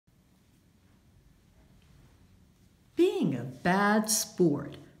Being a Bad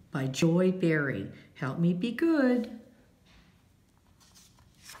Sport by Joy Berry. Help me be good.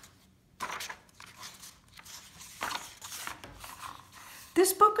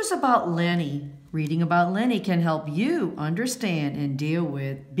 This book is about Lenny. Reading about Lenny can help you understand and deal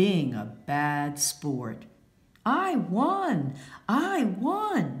with being a bad sport. I won! I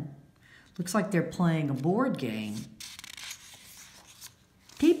won! Looks like they're playing a board game.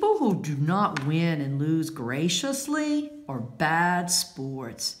 People who do not win and lose graciously are bad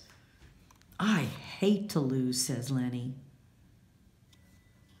sports. I hate to lose, says Lenny.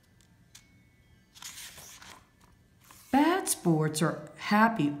 Bad sports are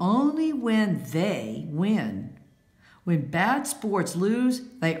happy only when they win. When bad sports lose,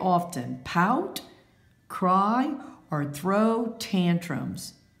 they often pout, cry, or throw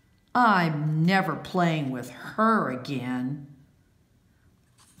tantrums. I'm never playing with her again.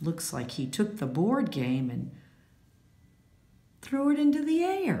 Looks like he took the board game and threw it into the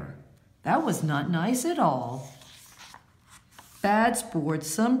air. That was not nice at all. Bad sports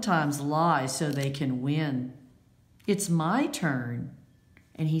sometimes lie so they can win. It's my turn.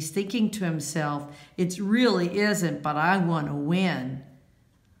 And he's thinking to himself, it really isn't, but I want to win.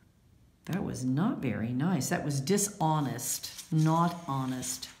 That was not very nice. That was dishonest, not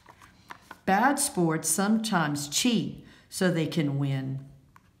honest. Bad sports sometimes cheat so they can win.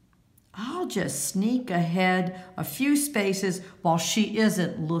 I'll just sneak ahead a few spaces while she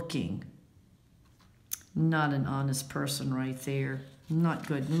isn't looking. Not an honest person right there. Not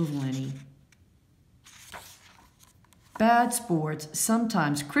good move, Lenny. Bad sports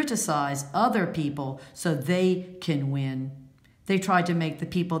sometimes criticize other people so they can win. They try to make the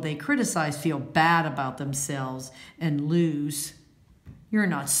people they criticize feel bad about themselves and lose. You're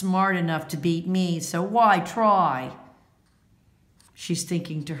not smart enough to beat me, so why try? She's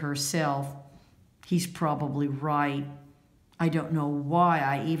thinking to herself, he's probably right. I don't know why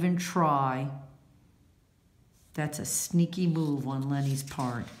I even try. That's a sneaky move on Lenny's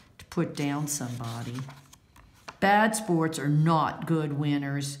part to put down somebody. Bad sports are not good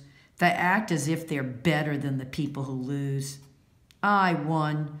winners. They act as if they're better than the people who lose. I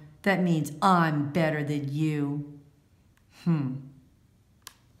won. That means I'm better than you.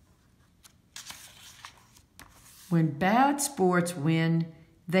 When bad sports win,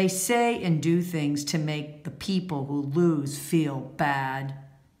 they say and do things to make the people who lose feel bad.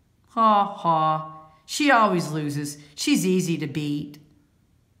 Ha ha. She always loses. She's easy to beat.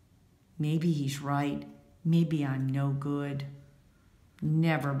 Maybe he's right. Maybe I'm no good.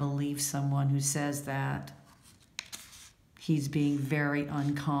 Never believe someone who says that. He's being very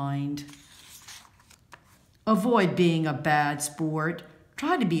unkind. Avoid being a bad sport.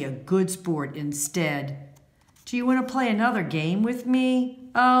 Try to be a good sport instead. Do you want to play another game with me?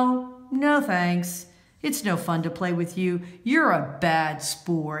 Oh, no thanks. It's no fun to play with you. You're a bad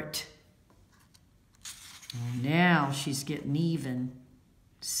sport. Now she's getting even,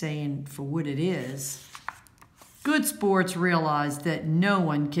 saying for what it is. Good sports realize that no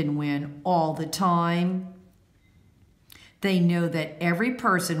one can win all the time. They know that every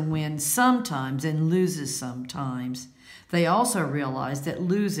person wins sometimes and loses sometimes. They also realize that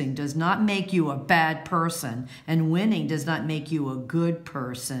losing does not make you a bad person and winning does not make you a good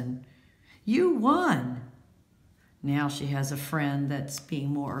person. You won. Now she has a friend that's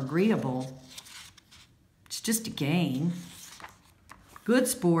being more agreeable. It's just a game. Good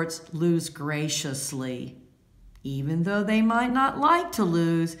sports lose graciously. Even though they might not like to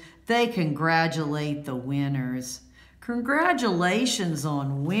lose, they congratulate the winners. Congratulations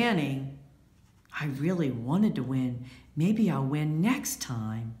on winning. I really wanted to win. Maybe I'll win next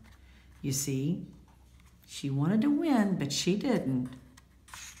time. You see, she wanted to win, but she didn't.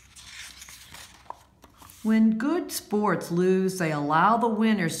 When good sports lose, they allow the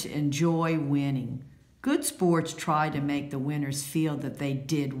winners to enjoy winning. Good sports try to make the winners feel that they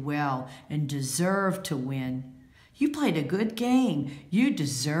did well and deserve to win. You played a good game. You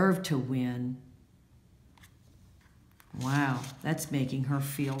deserve to win. Wow, that's making her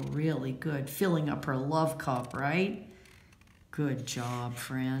feel really good, filling up her love cup, right? Good job,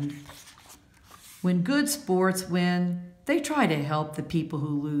 friend. When good sports win, they try to help the people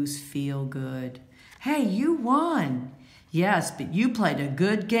who lose feel good. Hey, you won. Yes, but you played a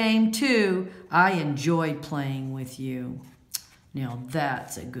good game too. I enjoyed playing with you. Now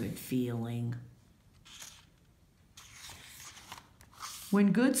that's a good feeling.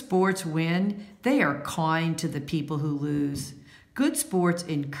 When good sports win, they are kind to the people who lose. Good sports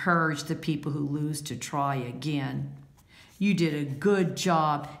encourage the people who lose to try again. You did a good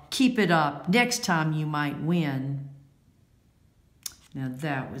job. Keep it up. Next time you might win. Now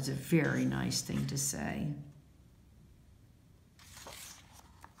that was a very nice thing to say.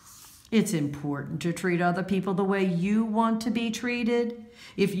 It's important to treat other people the way you want to be treated.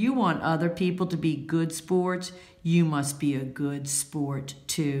 If you want other people to be good sports, you must be a good sport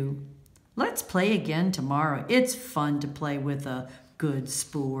too. Let's play again tomorrow. It's fun to play with a good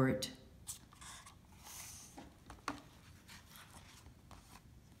sport.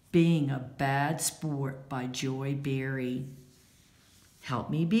 Being a Bad Sport by Joy Berry. Help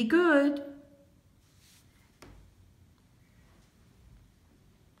me be good.